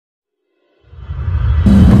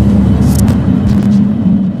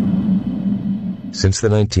Since the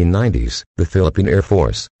 1990s, the Philippine Air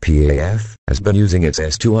Force, PAF, has been using its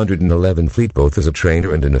S-211 fleet both as a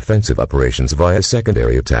trainer and in offensive operations via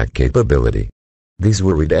secondary attack capability. These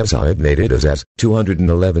were redesignated as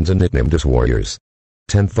S-211s and nicknamed as Warriors.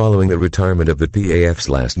 10 Following the retirement of the PAF's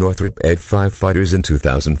last Northrop F-5 fighters in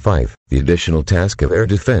 2005, the additional task of air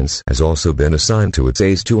defense has also been assigned to its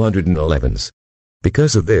S-211s.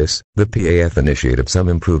 Because of this, the PAF initiated some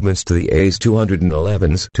improvements to the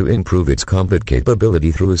S-211s to improve its combat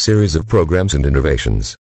capability through a series of programs and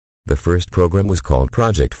innovations. The first program was called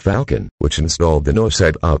Project Falcon, which installed the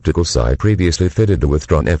north-side optical sight previously fitted to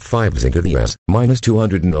withdrawn F-5s into the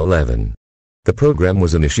S-211. The program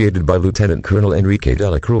was initiated by Lieutenant Colonel Enrique de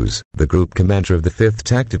la Cruz, the group commander of the 5th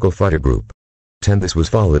Tactical Fighter Group. This was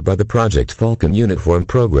followed by the Project Falcon uniform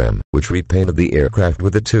program, which repainted the aircraft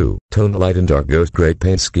with a two-tone light and dark ghost gray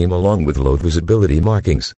paint scheme along with low visibility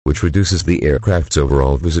markings, which reduces the aircraft's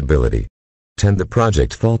overall visibility. The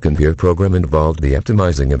Project Falcon Veer program involved the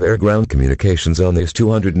optimizing of air-ground communications on the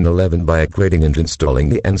S-211 by upgrading and installing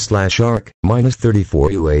the N/ARC-34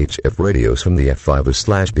 UHF radios from the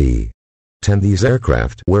F-5/B. These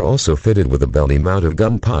aircraft were also fitted with a belly-mounted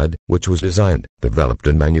gun pod, which was designed, developed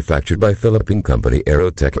and manufactured by Philippine company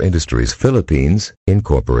Aerotech Industries Philippines,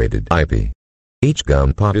 Incorporated IP. Each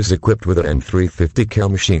gun pod is equipped with an M350 cal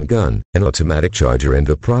machine gun, an automatic charger and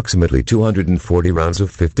approximately 240 rounds of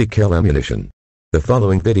 50 cal ammunition. The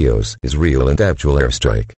following videos is real and actual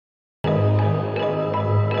airstrike.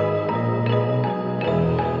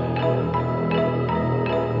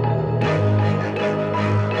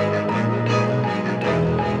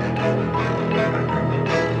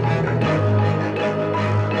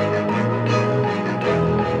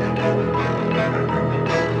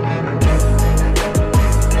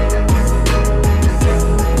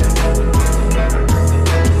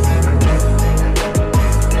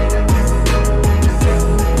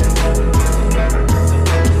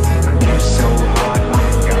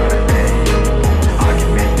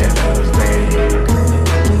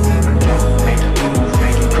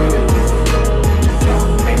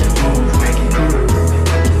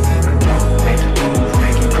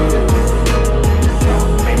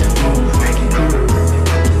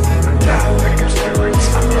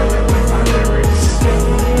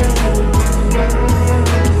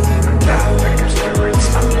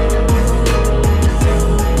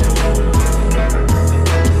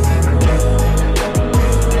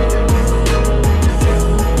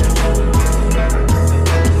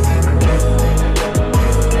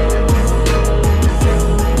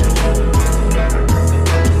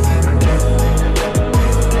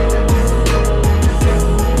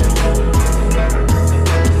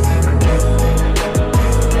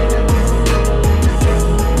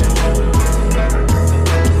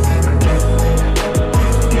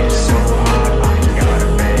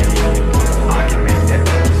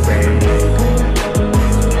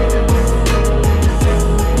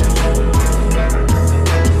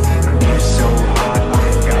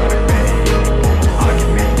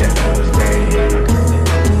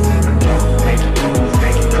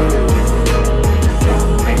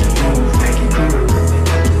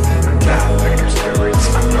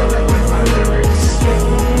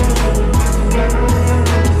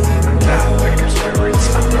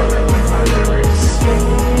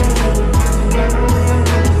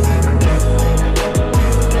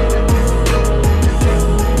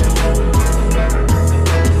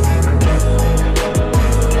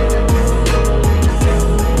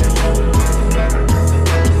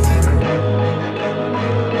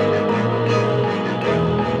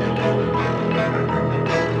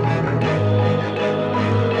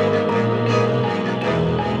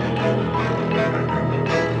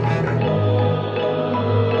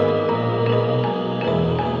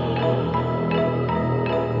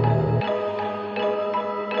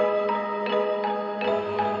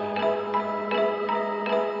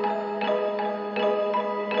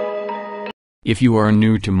 If you are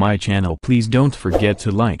new to my channel, please don't forget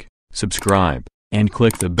to like, subscribe, and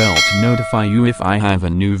click the bell to notify you if I have a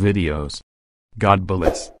new videos. God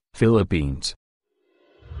bless, Philippines.